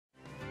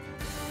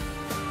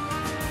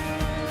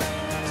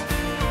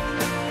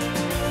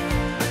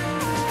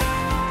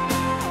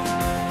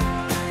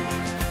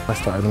I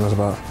started when I was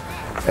about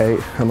 8,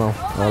 and all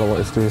I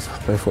wanted to do is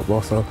play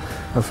football, so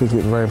I think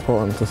it's very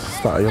important to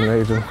start at a young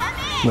age, and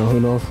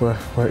who knows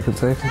where it could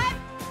take me.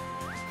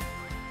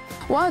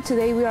 Well,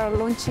 today we are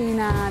launching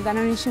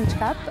Danone Nations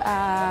Cup.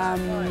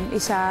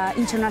 It's an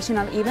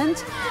international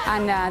event,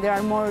 and there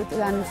are more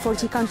than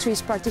 40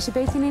 countries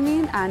participating in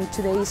it, and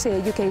today is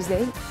UK's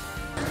day.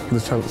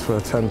 There's a chance for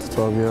 10 to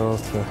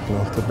 12-year-olds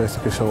to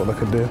basically show what they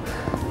can do,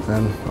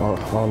 and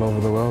all over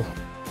the world.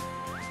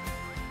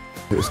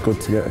 It's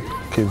good to get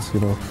kids,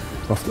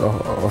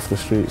 off the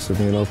streets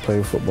and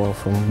playing football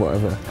from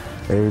whatever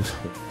age.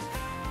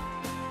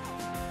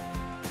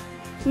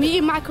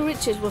 Meeting Micah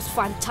Richards was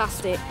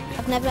fantastic.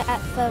 I've never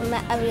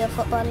met a real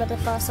footballer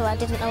before, so I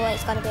didn't know what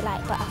it's going to be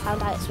like, but I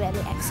found out it's really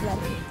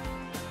excellent.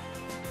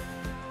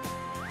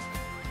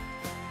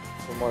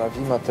 Moi, la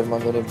vie m'a tellement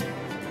donné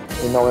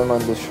énormément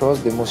de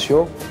choses,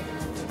 d'émotions,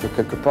 que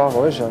quelque part,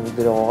 ouais, j'ai envie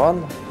de leur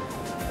rendre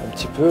un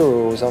petit peu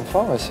aux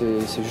enfants, et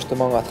c'est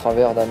justement à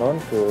travers Danone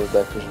que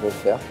je veux le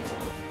faire.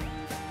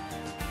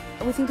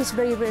 We think it's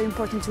very, very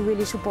important to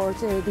really support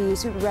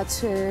this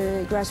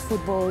grass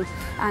football,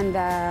 and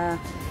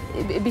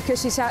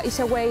because it's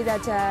a way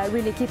that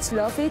really kids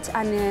love it,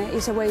 and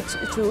it's a way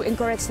to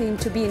encourage them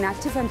to be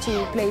inactive and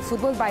to play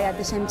football by at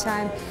the same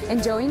time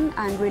enjoying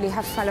and really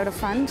have a lot of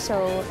fun.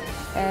 So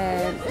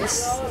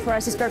for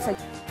us it's perfect.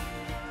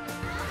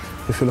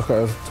 If you look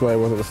at it to where it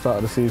was at the start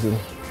of the season,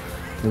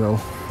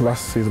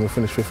 last season we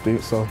finished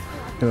 15th, so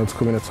to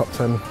come in the top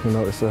 10,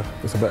 it's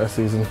a better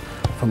season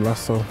from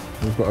last, so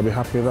we've got to be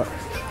happy with that.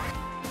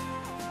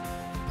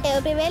 It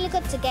would be really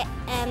good to get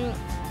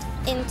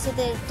into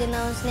the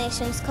Danone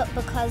Nations Cup,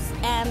 because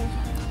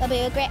it'll be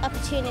a great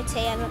opportunity,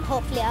 and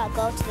hopefully I'll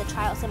go to the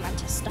trials in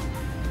Manchester.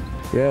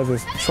 Yeah,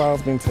 there's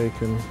trials being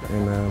taken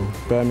in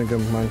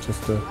Birmingham,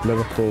 Manchester,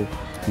 Liverpool,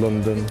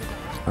 London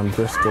and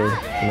Bristol.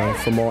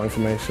 For more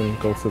information,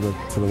 go to the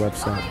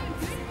website.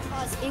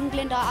 Because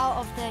England are out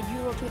of the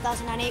Euro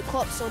 2008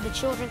 Cup, so the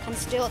children can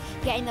still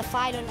get in the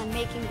final and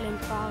make England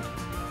proud.